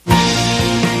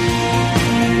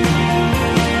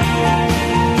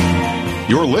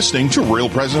You're listening to Real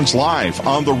Presence Live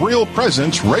on the Real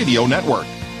Presence Radio Network.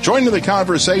 Join in the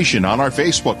conversation on our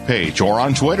Facebook page or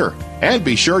on Twitter. And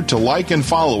be sure to like and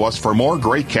follow us for more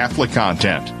great Catholic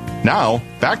content. Now,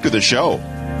 back to the show.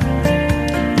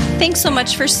 Thanks so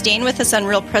much for staying with us on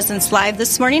Real Presence Live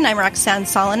this morning. I'm Roxanne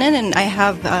Solonen, and I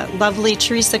have lovely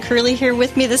Teresa Curley here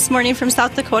with me this morning from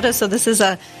South Dakota. So this is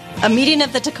a meeting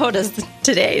of the Dakotas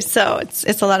today, so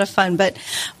it's a lot of fun. But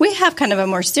we have kind of a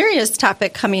more serious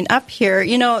topic coming up here.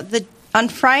 You know, on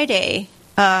Friday,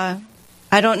 I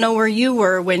don't know where you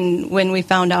were when we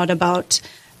found out about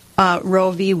Roe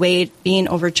v. Wade being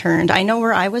overturned. I know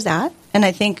where I was at, and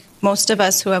I think most of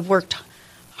us who have worked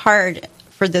hard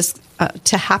for this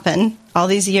to happen all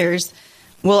these years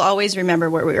will always remember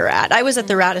where we were at. I was at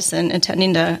the Radisson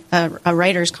attending a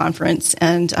writers' conference,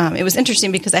 and it was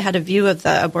interesting because I had a view of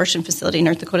the abortion facility,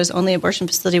 North Dakota's only abortion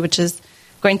facility, which is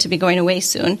going to be going away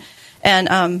soon.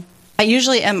 And I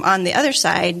usually am on the other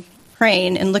side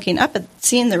praying and looking up at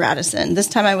seeing the Radisson. This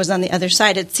time I was on the other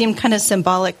side. It seemed kind of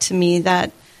symbolic to me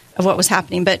of what was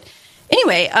happening. But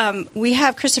anyway, we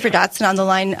have Christopher Dotson on the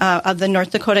line of the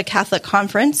North Dakota Catholic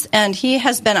Conference, and he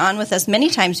has been on with us many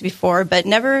times before, but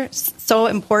never so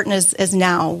important as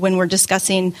now when we're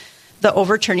discussing the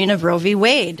overturning of Roe v.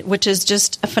 Wade, which is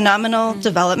just a phenomenal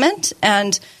development.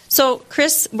 And so,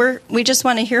 Chris, we just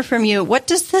want to hear from you. What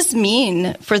does this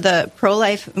mean for the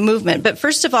pro-life movement? But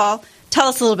first of all, tell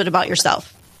us a little bit about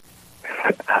yourself.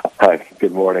 Hi,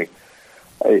 good morning.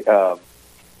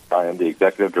 I am the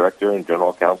Executive Director and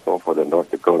General Counsel for the North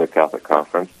Dakota Catholic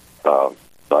Conference. So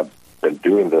I've been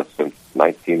doing this since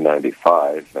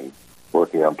 1995 and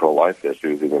working on pro-life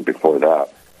issues even before that.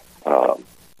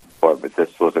 But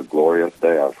this was a glorious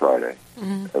day on Friday,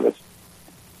 and it's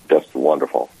just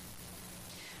wonderful.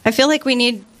 I feel like we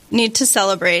need to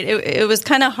celebrate. It was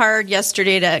kind of hard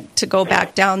yesterday to go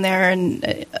back down there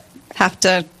and have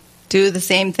to do the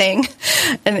same thing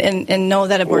and know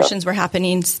that abortions were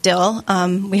happening still.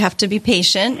 We have to be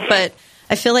patient, but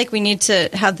I feel like we need to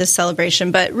have this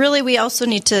celebration. But really, we also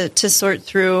need to sort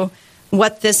through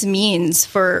what this means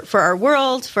for our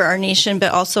world, for our nation,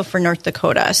 but also for North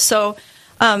Dakota. So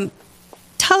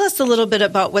tell us a little bit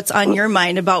about what's on your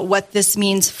mind about what this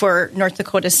means for North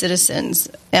Dakota citizens.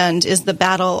 And is the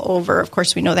battle over? Of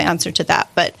course, we know the answer to that.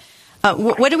 But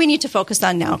what do we need to focus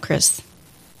on now, Chris?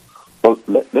 Well,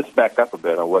 let's back up a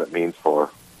bit on what it means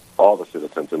for all the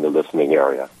citizens in the listening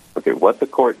area. Okay, what the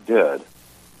court did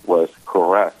was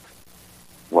correct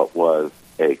what was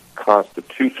a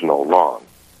constitutional wrong.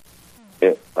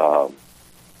 It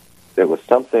was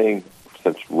something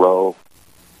since Roe,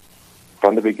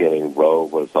 from the beginning, Roe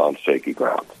was on shaky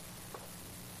ground.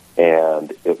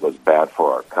 And it was bad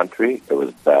for our country, it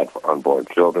was bad for unborn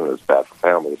children, it was bad for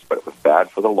families, but it was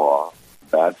bad for the law,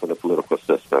 bad for the political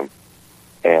system.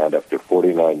 And after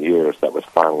 49 years, that was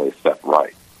finally set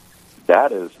right.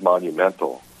 That is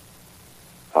monumental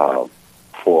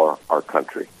for our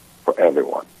country, for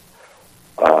everyone.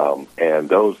 And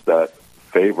those that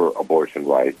favor abortion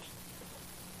rights,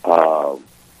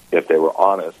 if they were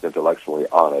honest, intellectually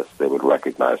honest, they would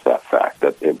recognize that fact,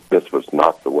 that this was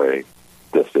not the way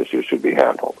this issue should be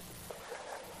handled.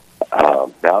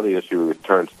 Now the issue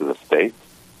returns to the states.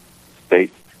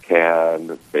 States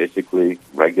can basically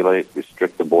regulate,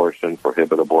 restrict abortion,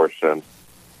 prohibit abortion.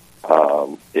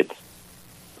 It's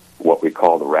what we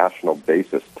call the rational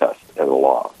basis test in the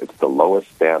law. It's the lowest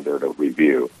standard of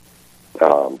review.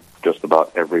 Just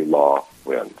about every law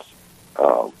wins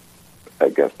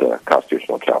against a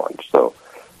constitutional challenge. So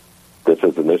this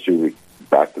is an issue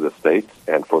back to the states,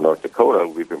 and for North Dakota,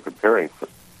 we've been preparing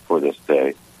for this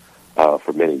day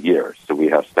for many years. So we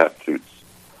have statutes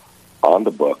on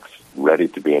the books ready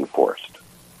to be enforced.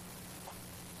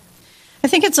 I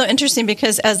think it's so interesting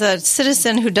because as a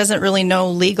citizen who doesn't really know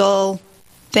legal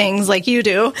things like you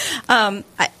do,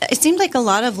 it seemed like a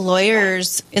lot of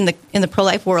lawyers in the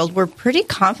pro-life world were pretty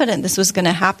confident this was going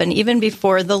to happen even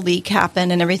before the leak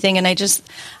happened and everything. And I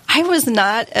was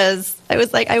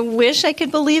like, I wish I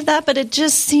could believe that, but it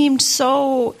just seemed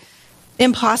so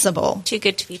impossible. Too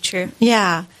good to be true.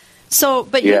 Yeah. So,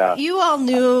 but yeah. You all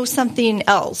knew something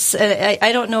else.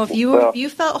 I don't know if you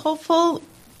felt hopeful.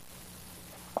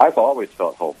 I've always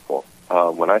felt hopeful.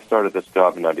 When I started this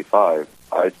job in 95,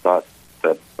 I thought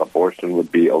that abortion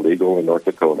would be illegal in North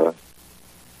Dakota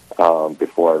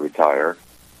before I retire,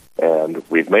 and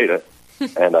we've made it.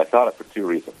 And I thought it for two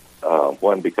reasons.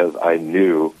 One, because I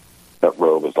knew that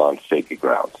Roe was on shaky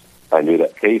grounds. I knew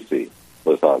that Casey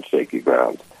was on shaky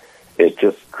grounds. It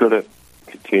just couldn't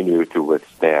continue to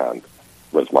withstand,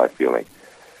 was my feeling.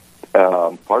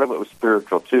 Part of it was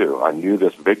spiritual, too. I knew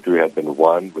this victory had been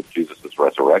won with Jesus'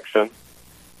 resurrection.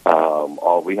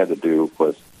 All we had to do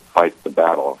was fight the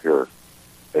battle here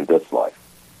in this life,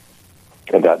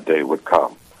 and that day would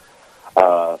come.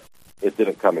 It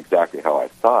didn't come exactly how I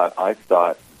thought. I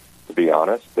thought, to be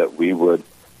honest, that we would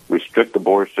restrict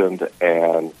abortion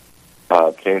and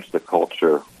change the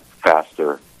culture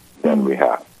faster than we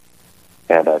have.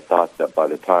 And I thought that by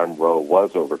the time Roe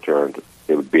was overturned,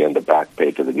 it would be in the back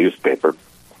page of the newspaper,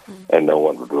 and no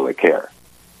one would really care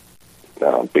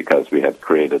because we had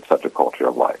created such a culture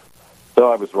of life.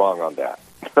 So I was wrong on that.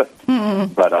 But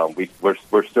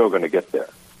we're still going to get there.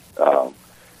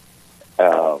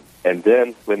 And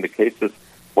then when the cases,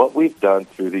 what we've done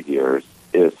through the years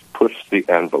is push the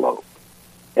envelope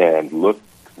and look.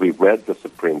 We read the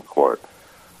Supreme Court.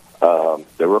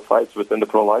 There were fights within the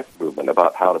pro-life movement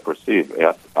about how to proceed.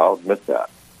 Yes, I'll admit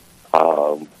that.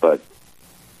 But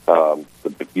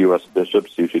the U.S.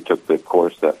 bishops usually took the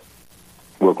course that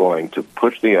we're going to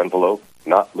push the envelope,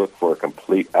 not look for a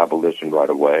complete abolition right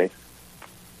away,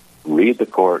 read the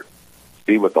court,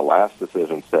 see what the last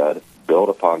decision said, build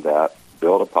upon that,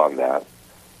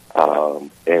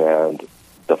 and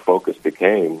the focus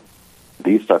became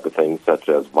these type of things such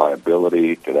as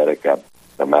viability, genetic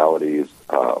abnormalities,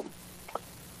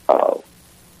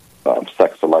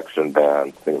 sex selection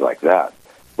bans, things like that.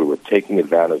 We were taking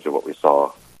advantage of what we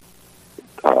saw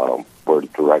where the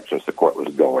directions the court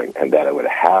was going, and that it would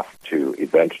have to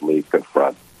eventually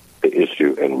confront the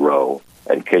issue in Roe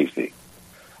and Casey.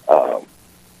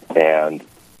 And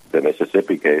the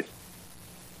Mississippi case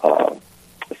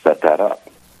set that up.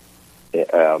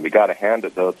 We got to hand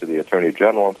it, though, to the Attorney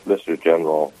General and Solicitor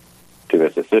General to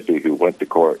Mississippi, who went to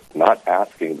court not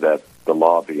asking that the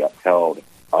law be upheld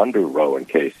under Roe and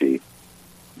Casey,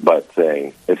 but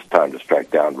saying it's time to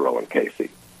strike down Roe and Casey.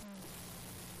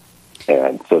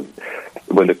 And so,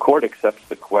 when the court accepts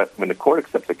the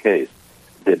case,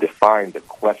 they define the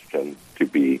question to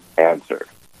be answered.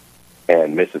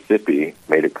 And Mississippi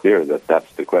made it clear that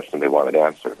that's the question they wanted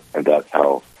answered, and that's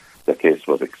how the case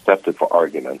was accepted for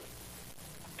argument.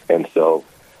 And so,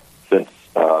 since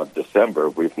December,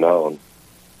 we've known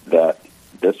that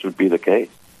this would be the case.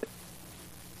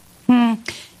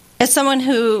 As someone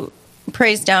who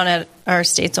prays down at our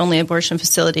state's only abortion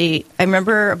facility, I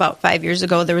remember about 5 years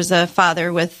ago, there was a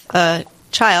father with a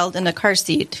child in a car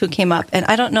seat who came up. And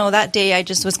I don't know, that day I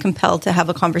just was compelled to have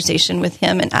a conversation with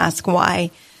him and ask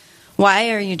why.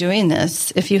 Why are you doing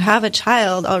this? If you have a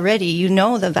child already, you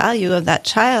know the value of that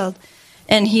child.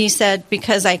 And he said,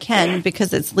 because I can,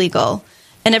 because it's legal.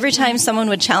 And every time someone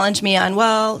would challenge me on,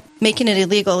 well, making it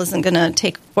illegal isn't going to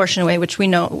take abortion away, which we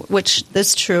know, which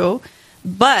is true.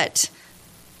 But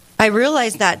I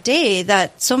realized that day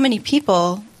that so many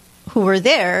people who were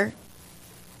there,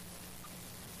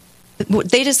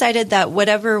 they decided that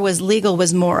whatever was legal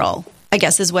was moral, I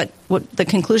guess is what the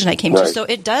conclusion I came to. So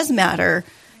it does matter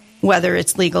whether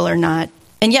it's legal or not.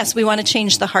 And yes, we want to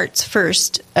change the hearts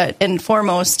first and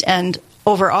foremost, and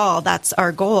overall, that's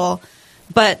our goal.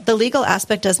 But the legal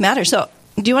aspect does matter. So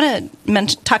do you want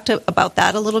to talk about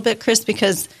that a little bit, Chris?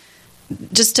 Because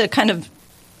just to kind of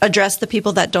address the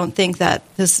people that don't think that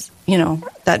this,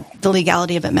 that the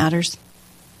legality of it matters.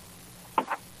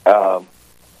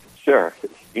 Sure.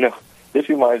 This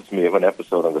reminds me of an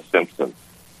episode on The Simpsons,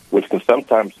 which can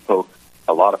sometimes poke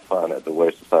a lot of fun at the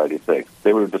way society thinks.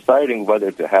 They were deciding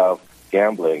whether to have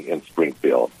gambling in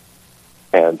Springfield,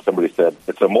 and somebody said,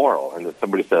 it's immoral. And then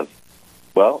somebody says,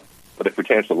 well, but if we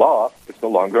change the law, it's no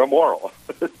longer immoral.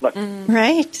 It's like,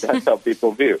 right. That's how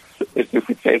people view. If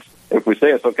we say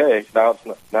it's okay, now it's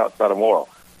not immoral.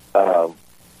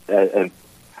 And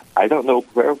I don't know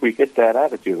where we get that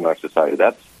attitude in our society.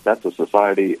 That's a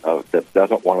society that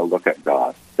doesn't want to look at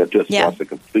God, that just wants to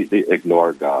completely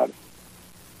ignore God.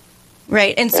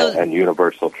 Right, and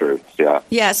universal truths.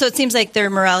 Yeah. So it seems like their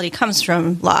morality comes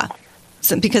from law,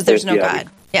 because there's no God.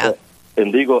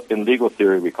 In legal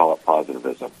theory, we call it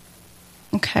positivism.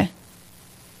 Okay.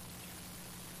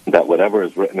 That whatever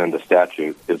is written in the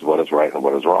statute is what is right and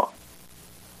what is wrong.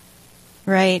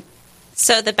 Right.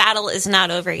 So the battle is not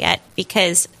over yet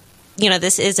because,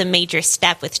 this is a major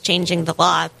step with changing the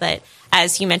law. But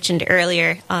as you mentioned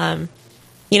earlier,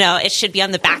 it should be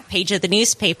on the back page of the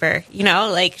newspaper.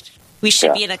 We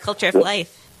should be in a culture of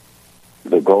life.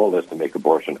 The goal is to make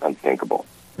abortion unthinkable,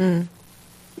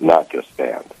 not just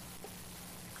banned.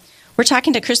 We're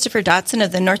talking to Christopher Dotson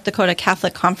of the North Dakota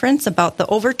Catholic Conference about the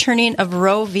overturning of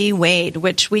Roe v. Wade,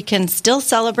 which we can still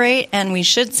celebrate and we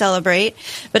should celebrate.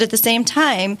 But at the same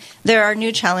time, there are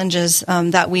new challenges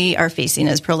that we are facing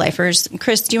as pro-lifers.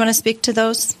 Chris, do you want to speak to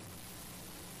those?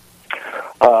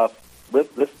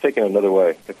 Let's take it another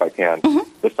way, if I can.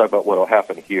 Let's talk about what will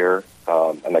happen here,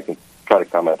 and I can try to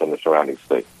comment on the surrounding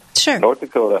states. Sure. North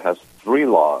Dakota has 3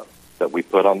 laws that we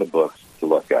put on the books to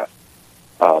look at.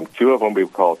 2 of them we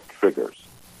call triggers.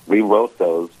 We wrote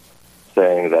those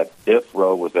saying that if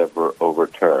Roe was ever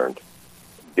overturned,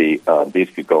 these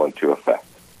could go into effect.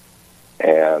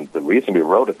 And the reason we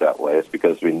wrote it that way is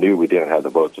because we knew we didn't have the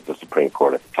votes at the Supreme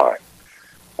Court at the time,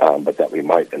 but that we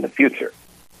might in the future.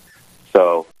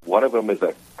 So one of them is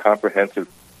a comprehensive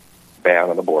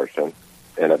ban on abortion,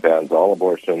 and it bans all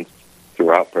abortions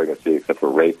throughout pregnancy except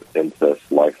for rape, incest,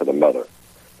 life of the mother.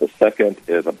 The second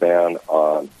is a ban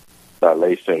on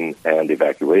dilation and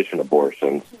evacuation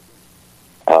abortions,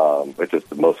 which is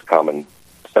the most common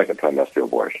second trimester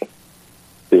abortion.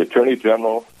 The Attorney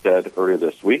General said earlier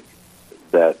this week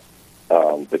that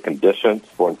the conditions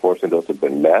for enforcing those have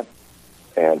been met,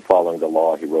 and following the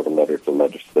law, he wrote a letter to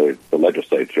the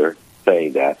legislature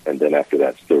saying that, and then after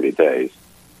that, it's 30 days.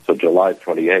 So July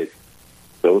 28th,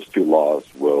 those 2 laws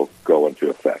will go into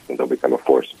effect, and they'll become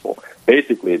enforceable.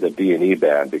 Basically, the D&E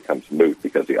ban becomes moot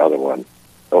because the other one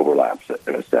overlaps it,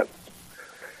 in a sense.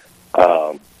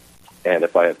 And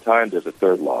if I have time, there's a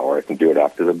 3rd law, or I can do it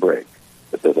after the break.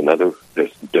 But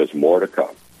there's more to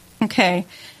come. Okay.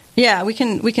 Yeah, we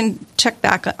can check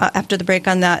back after the break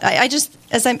on that.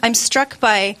 I'm struck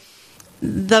by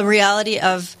the reality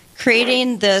of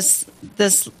creating this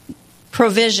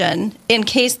provision in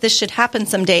case this should happen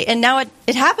someday, and now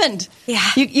it happened.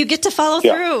 Yeah, you get to follow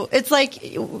through. It's like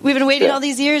we've been waiting all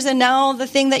these years, and now the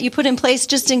thing that you put in place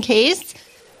just in case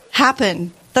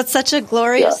happened. That's such a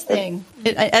glorious thing.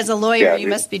 As a lawyer, you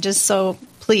must be just so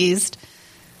pleased.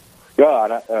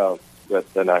 Yeah,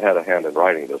 and I had a hand in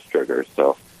writing those triggers,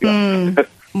 so. Yeah.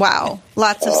 Wow.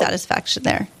 Lots of satisfaction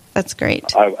there. That's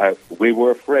great. We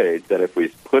were afraid that if we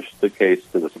pushed the case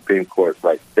to the Supreme Court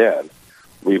right then,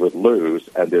 we would lose,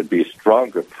 and there'd be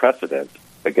stronger precedent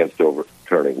against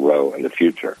overturning Roe in the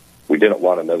future. We didn't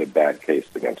want another bad case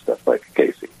against us like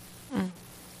Casey.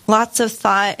 Lots of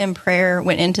thought and prayer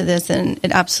went into this, and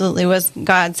it absolutely was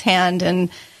God's hand,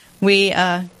 and we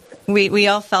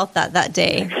all felt that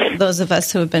day, those of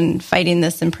us who have been fighting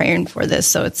this and praying for this.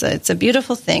 So it's a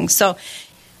beautiful thing. So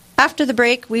after the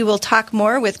break, we will talk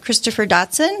more with Christopher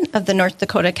Dotson of the North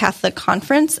Dakota Catholic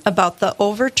Conference about the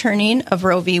overturning of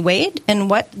Roe v. Wade and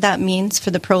what that means for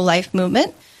the pro-life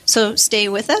movement. So stay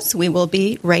with us. We will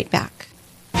be right back.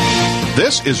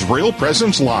 This is Real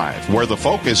Presence Live, where the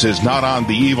focus is not on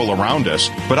the evil around us,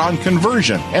 but on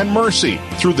conversion and mercy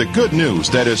through the good news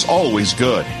that is always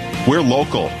good. We're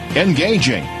local,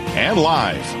 engaging, and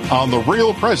live on the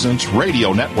Real Presence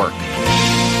Radio Network.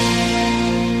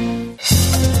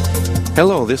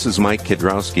 Hello, this is Mike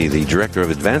Kidrowski, the Director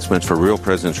of Advancements for Real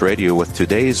Presence Radio with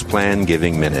today's Plan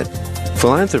Giving Minute.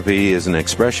 Philanthropy is an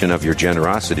expression of your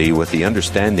generosity with the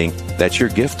understanding that your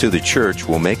gift to the church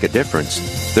will make a difference.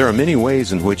 There are many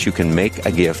ways in which you can make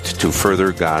a gift to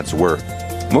further God's work.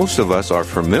 Most of us are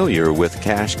familiar with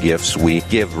cash gifts we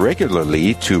give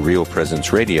regularly to Real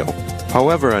Presence Radio.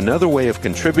 However, another way of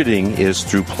contributing is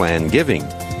through plan giving,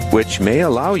 which may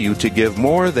allow you to give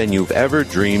more than you've ever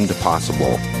dreamed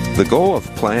possible. The goal of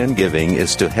plan giving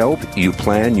is to help you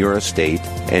plan your estate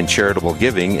and charitable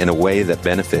giving in a way that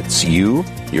benefits you,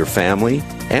 your family,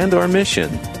 and our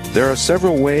mission. There are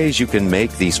several ways you can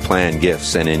make these plan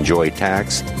gifts and enjoy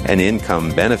tax and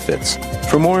income benefits.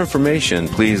 For more information,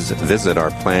 please visit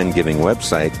our plan giving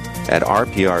website at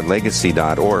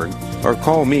rprlegacy.org or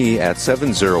call me at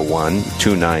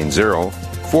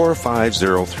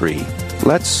 701-290-4503.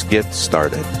 Let's get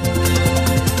started.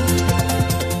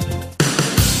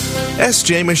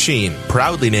 SJ Machine,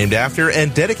 proudly named after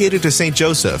and dedicated to St.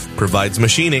 Joseph, provides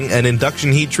machining and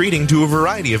induction heat treating to a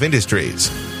variety of industries.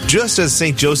 Just as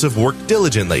St. Joseph worked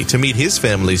diligently to meet his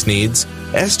family's needs,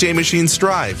 SJ Machine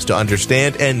strives to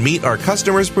understand and meet our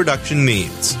customers' production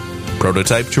needs.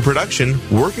 Prototype to production,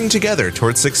 working together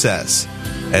towards success.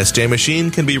 SJ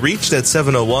Machine can be reached at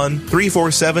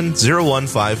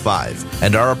 701-347-0155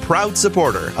 and are a proud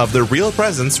supporter of the Real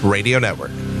Presence Radio Network.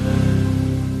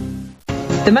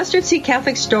 The Mustard Seed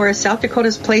Catholic Store is South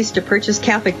Dakota's place to purchase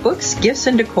Catholic books, gifts,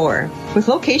 and decor. With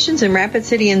locations in Rapid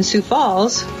City and Sioux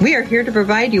Falls, we are here to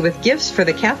provide you with gifts for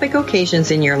the Catholic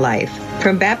occasions in your life.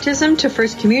 From baptism to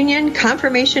First Communion,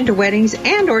 confirmation to weddings,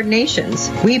 and ordinations,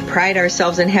 we pride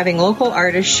ourselves in having local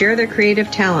artists share their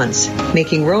creative talents,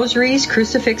 making rosaries,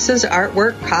 crucifixes,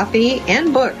 artwork, coffee,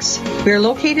 and books. We are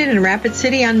located in Rapid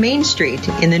City on Main Street,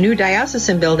 in the new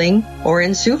Diocesan Building, or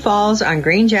in Sioux Falls on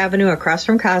Grange Avenue across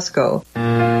from Costco.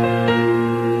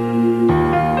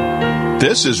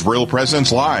 This is Real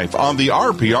Presence Live on the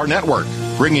RPR Network,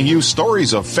 bringing you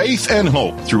stories of faith and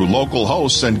hope through local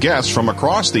hosts and guests from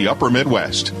across the upper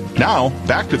Midwest. Now,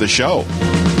 back to the show.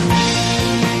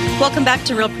 Welcome back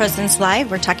to Real Presence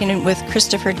Live. We're talking with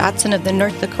Christopher Dotson of the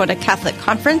North Dakota Catholic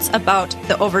Conference about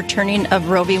the overturning of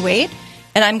Roe v. Wade.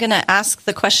 And I'm going to ask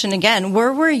the question again.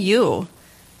 Where were you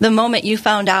the moment you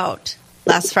found out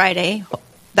last Friday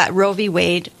that Roe v.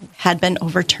 Wade had been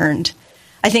overturned?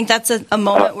 I think that's a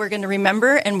moment we're going to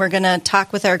remember and we're going to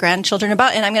talk with our grandchildren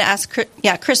about. And I'm going to ask,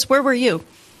 Chris, where were you?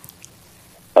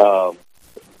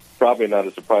 Probably not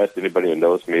a surprise to anybody who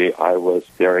knows me. I was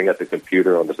staring at the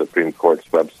computer on the Supreme Court's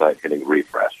website, hitting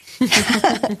refresh.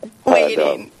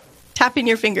 Waiting, tapping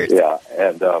your fingers. Yeah,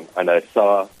 and I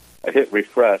hit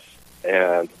refresh,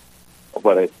 and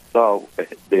what I saw,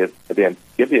 they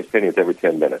give the opinions every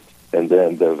 10 minutes, and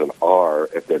then there's an R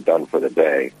if they're done for the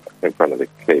day in front of the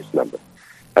case number.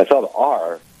 I saw the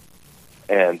R,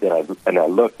 and then I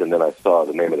looked, and then I saw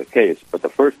the name of the case, but the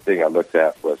first thing I looked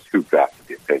at was who drafted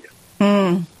the opinion.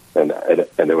 Mm. And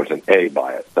there was an A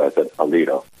by it, so I said,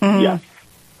 Alito. Yes.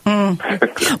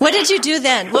 What did you do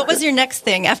then? What was your next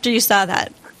thing after you saw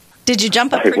that? Did you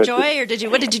jump up for joy, or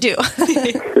what did you do?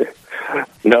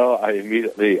 No, I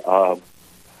immediately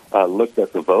looked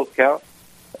at the vote count,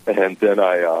 and then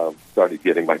I started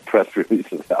getting my press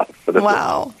releases out for the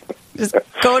Wow. Just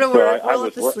go to work, roll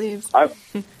up the sleeves. I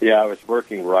was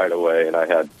working right away, and I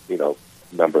had, a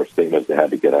number of statements I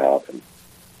had to get out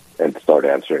and start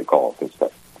answering calls and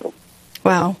stuff. So.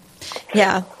 Wow.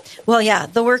 Yeah. Well, yeah,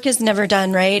 the work is never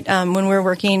done, right? When we're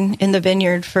working in the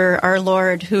vineyard for our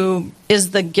Lord, who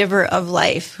is the giver of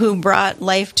life, who brought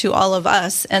life to all of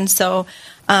us. And so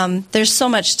there's so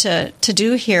much to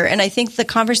do here. And I think the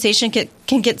conversation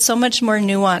can get so much more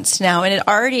nuanced now, and it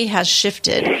already has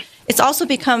shifted. It's also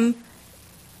become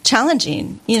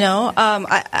challenging,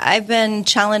 I've been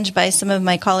challenged by some of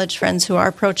my college friends who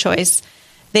are pro-choice.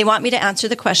 They want me to answer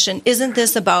the question, isn't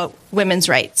this about women's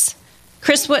rights?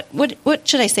 Chris, what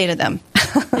should I say to them?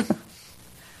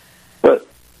 But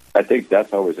I think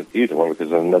that's always an easy one because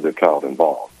there's another child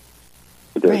involved.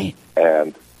 Right.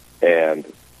 And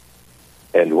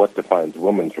what defines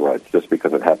women's rights? Just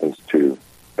because it happens to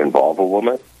involve a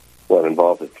woman? Well, it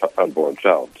involves an unborn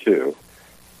child, too.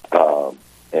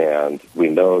 And we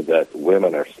know that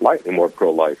women are slightly more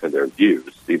pro-life in their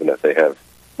views, even if they have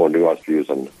more nuanced views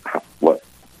on what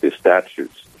the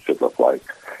statutes should look like.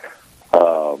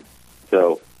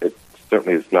 So it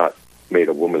certainly is not made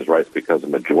a woman's rights because of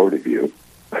majority view.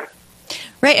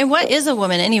 Right, and what is a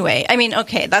woman anyway? I mean,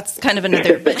 okay, that's kind of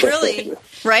another, but really,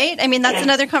 right? I mean, that's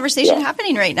another conversation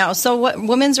happening right now. So what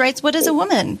women's rights, what is a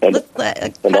woman? All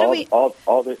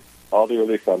the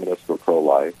early feminists were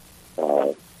pro-life.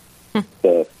 So,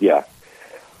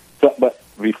 but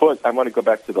before, I want to go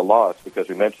back to the laws because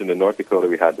we mentioned in North Dakota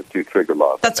we had the 2 trigger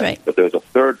laws. That's right. But there's a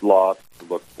third law to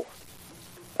look for.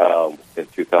 In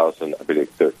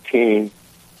 2013,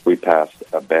 we passed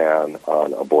a ban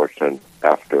on abortion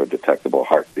after a detectable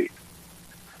heartbeat.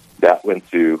 That was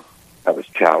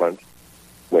challenged,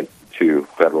 went to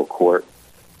federal court,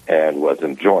 and was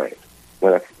enjoined.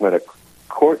 When a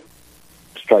court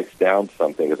strikes down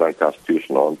something as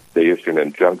unconstitutional, they issue an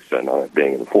injunction on it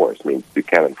being enforced. It means you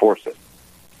can't enforce it.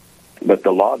 But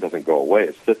the law doesn't go away.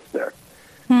 It sits there.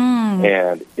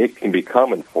 And it can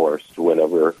become enforced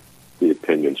whenever the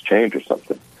opinions change or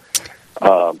something.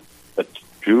 But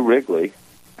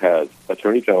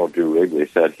Attorney General Drew Wrigley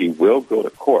said he will go to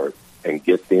court and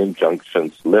get the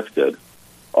injunctions lifted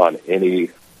on any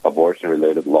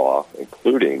abortion-related law,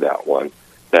 including that one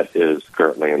that is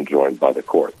currently enjoined by the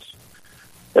courts.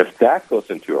 If that goes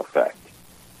into effect,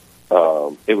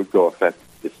 it would go effect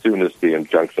as soon as the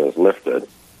injunction is lifted,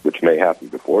 which may happen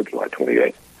before July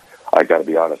 28th. I got to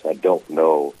be honest, I don't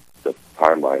know the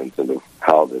timelines and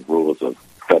how the rules of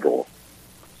federal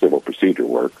civil procedure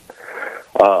work.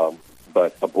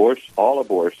 But all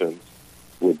abortions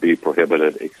would be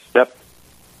prohibited except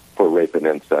for rape and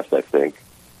incest, I think,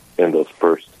 in those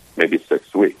first maybe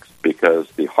 6 weeks,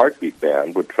 because the heartbeat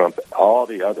ban would trump all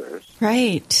the others.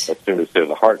 Right. As soon as there's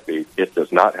a heartbeat, it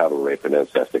does not have a rape and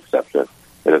incest exception.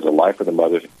 It has a life of the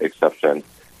mother exception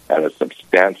and a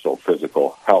substantial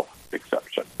physical health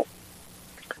exception.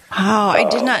 Wow, I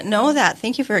did not know that.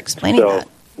 Thank you for explaining that.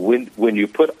 When you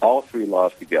put all 3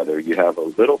 laws together, you have a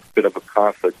little bit of a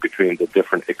conflict between the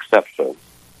different exceptions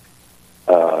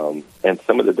and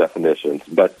some of the definitions,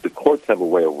 but the courts have a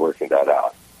way of working that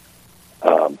out.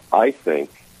 I think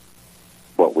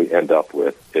what we end up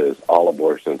with is all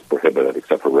abortions prohibited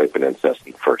except for rape and incest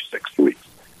in the first 6 weeks.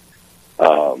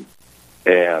 But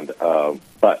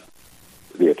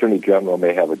the Attorney General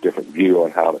may have a different view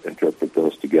on how to interpret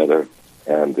those together,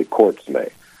 and the courts may.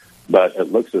 But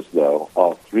it looks as though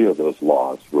all 3 of those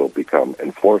laws will become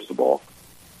enforceable,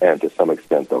 and to some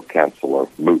extent they'll cancel or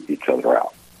moot each other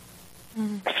out.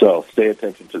 So stay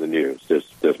attention to the news.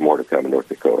 There's more to come in North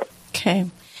Dakota. Okay.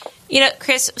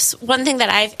 Chris, one thing that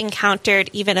I've encountered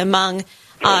even among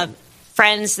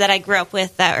friends that I grew up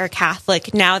with that are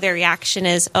Catholic, now their reaction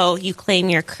is, oh, you claim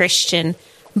you're Christian,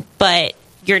 but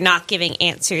you're not giving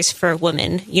answers for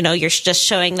women. You're just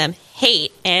showing them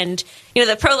hate. And,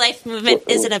 the pro-life movement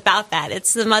isn't about that.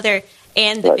 It's the mother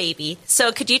and the baby.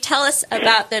 So could you tell us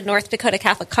about the North Dakota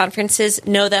Catholic Conference's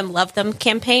Know Them, Love Them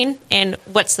campaign, and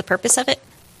what's the purpose of it?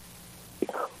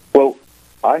 Well,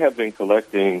 I have been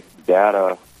collecting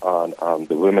data on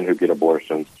the women who get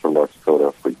abortions from North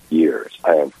Dakota for years.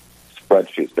 I have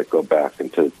spreadsheets that go back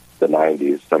into the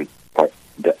 90s, some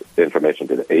information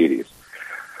to the 80s.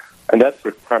 And that's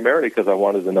primarily because I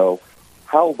wanted to know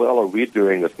how well are we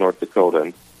doing as North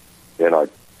Dakotans in our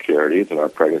charities and our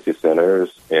pregnancy centers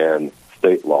and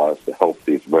state laws to help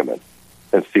these women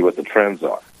and see what the trends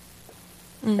are.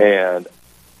 Mm-hmm. And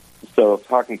so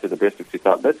talking to the bishops, he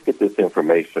thought, let's get this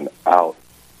information out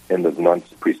in the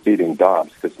months preceding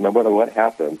DOMS, because no matter what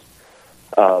happens,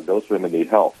 those women need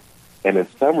help. And in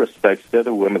some respects, they're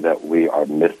the women that we are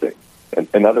missing.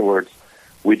 In other words,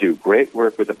 we do great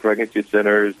work with the pregnancy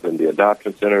centers and the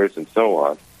adoption centers and so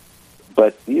on,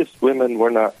 but these women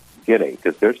we're not getting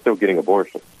because they're still getting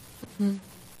abortions. Mm-hmm.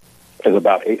 There's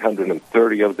about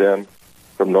 830 of them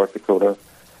from North Dakota.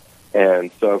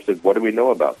 And so I said, what do we know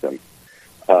about them?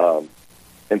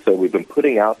 And so we've been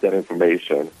putting out that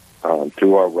information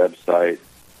through our website,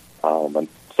 on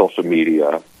social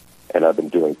media, and I've been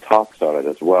doing talks on it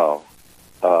as well,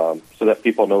 so that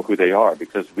people know who they are,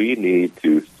 because we need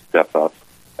to step up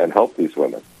and help these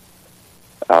women.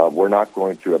 We're not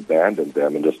going to abandon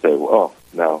them and just say, well,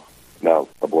 now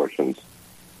abortion's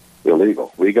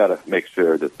illegal. We got to make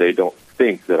sure that they don't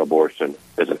think that abortion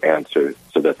is an answer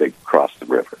so that they cross the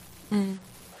river. Mm.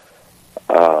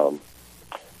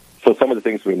 So some of the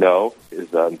things we know is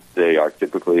they are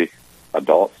typically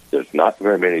adults. There's not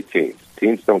very many teens.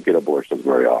 Teens don't get abortions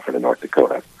very often in North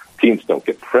Dakota. Teens don't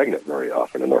get pregnant very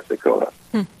often in North Dakota.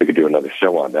 We could do another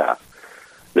show on that.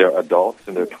 They're adults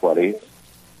in their 20s,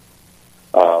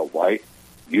 white,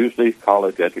 usually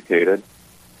college educated.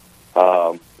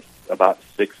 About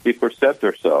 60%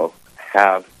 or so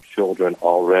have children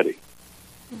already.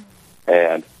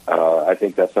 And I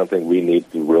think that's something we need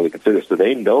to really consider. So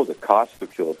they know the cost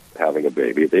of having a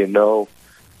baby. They know,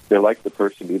 they're like the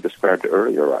person you described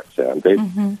earlier, Roxanne.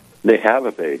 They have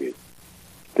a baby.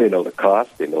 They know the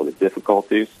cost. They know the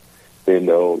difficulties. They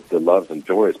know the loves and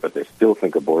joys, but they still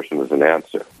think abortion is an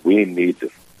answer. We need to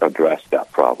address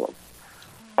that problem.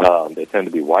 They tend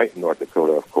to be white in North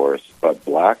Dakota, of course, but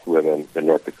black women in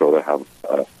North Dakota have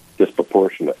a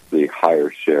disproportionately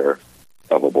higher share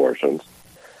of abortions.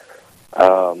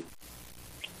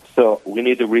 So we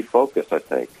need to refocus, I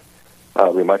think.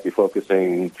 We might be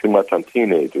focusing too much on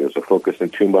teenagers or focusing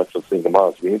too much on single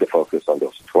moms. We need to focus on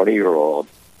those 20-year-old,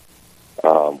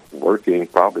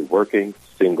 working,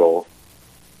 single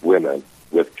women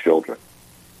with children.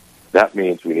 That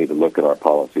means we need to look at our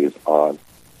policies on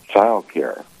child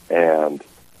care and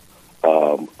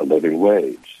a living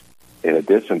wage, in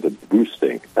addition to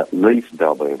boosting, at least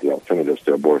doubling the Alternatives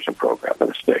to Abortion program in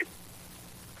the state.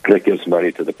 That gives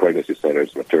money to the pregnancy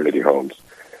centers, maternity homes,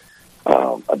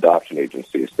 adoption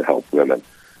agencies to help women.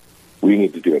 We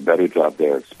need to do a better job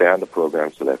there, expand the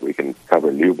program so that we can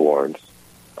cover newborns.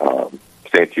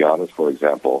 St. Gianna's, for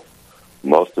example,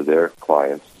 most of their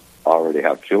clients already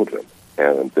have children,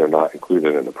 and they're not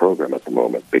included in the program at the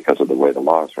moment because of the way the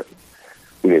law is written.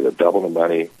 We need to double the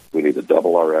money. We need to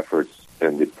double our efforts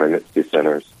in the pregnancy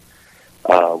centers.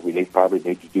 We probably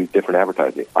need to do different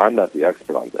advertising. I'm not the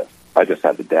expert on this. I just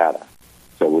have the data.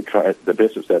 So the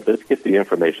bishop said, let's get the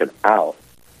information out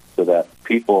so that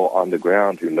people on the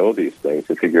ground who know these things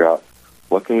can figure out,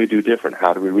 what can we do different?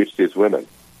 How do we reach these women?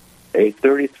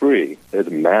 833 is a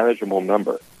manageable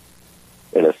number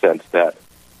in a sense that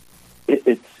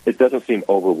it doesn't seem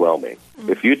overwhelming. Mm-hmm.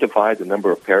 If you divide the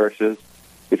number of parishes,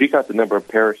 if you got the number of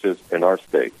parishes in our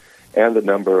state and the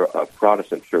number of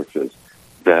Protestant churches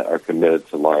that are committed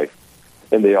to life,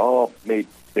 and they all made,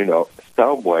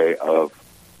 some way of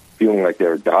feeling like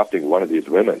they're adopting one of these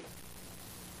women,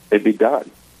 it'd be done,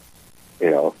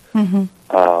 Mm-hmm.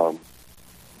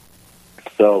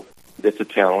 So it's a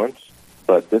challenge,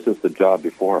 but this is the job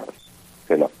before us.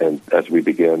 And as we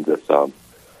begin this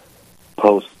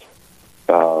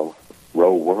post-Roe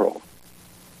world,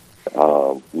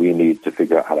 we need to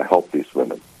figure out how to help these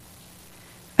women.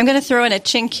 I'm going to throw in a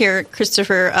chink here,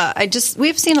 Christopher.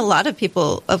 We've seen a lot of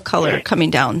people of color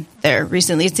coming down there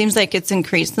recently. It seems like it's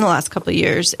increased in the last couple of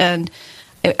years, and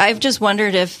I've just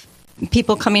wondered if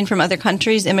people coming from other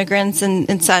countries, immigrants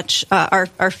and such,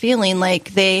 are feeling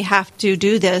like they have to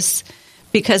do this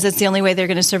because it's the only way they're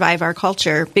going to survive our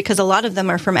culture. Because a lot of them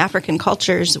are from African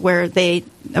cultures where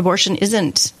abortion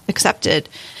isn't accepted.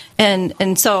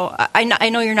 And so I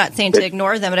know you're not saying to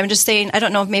ignore them, but I'm just saying I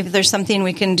don't know if maybe there's something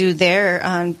we can do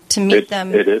there to meet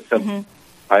them. It is something.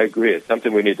 I agree. It's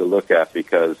something we need to look at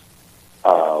because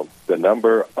the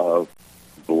number of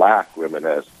black women,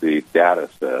 as the data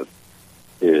says,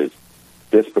 is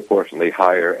disproportionately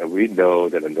higher, and we know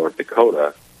that in North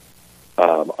Dakota,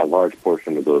 a large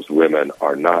portion of those women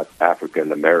are not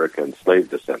African American slave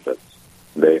descendants;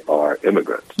 they are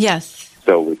immigrants. Yes.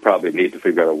 So we probably need to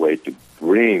figure out a way to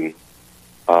bring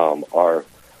our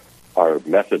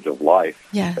message of life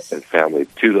and family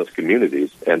to those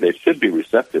communities, and they should be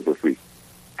receptive if we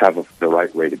have the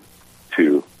right way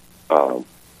to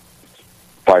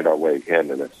find our way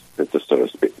in, and it's so to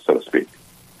speak.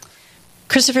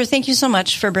 Christopher, thank you so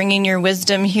much for bringing your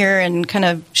wisdom here and kind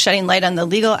of shedding light on the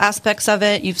legal aspects of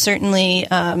it. You've certainly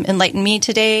enlightened me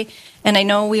today, and I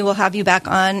know we will have you back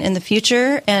on in the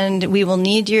future, and we will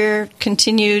need your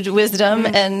continued wisdom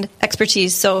and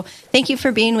expertise. So thank you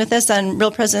for being with us on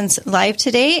Real Presence Live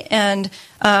today, and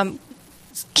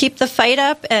keep the fight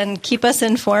up and keep us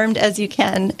informed as you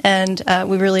can, and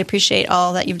we really appreciate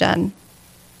all that you've done.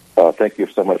 Thank you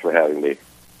so much for having me.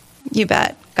 You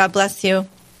bet. God bless you.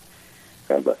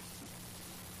 God bless.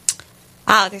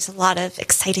 Wow, there's a lot of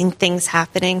exciting things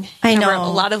happening. I know. A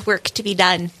lot of work to be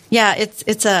done. Yeah,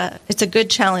 it's a good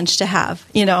challenge to have,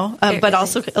 but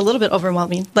also a little bit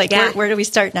overwhelming. Like, where do we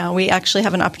start now? We actually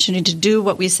have an opportunity to do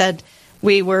what we said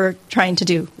we were trying to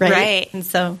do, right? Right. And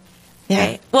so, yeah.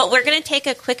 Right. Well, we're going to take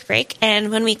a quick break,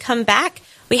 and when we come back,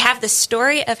 we have the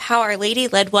story of how Our Lady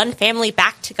led one family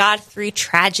back to God through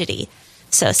tragedy.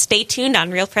 So stay tuned on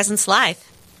Real Presence Live.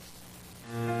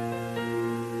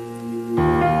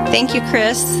 Thank you,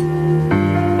 Chris.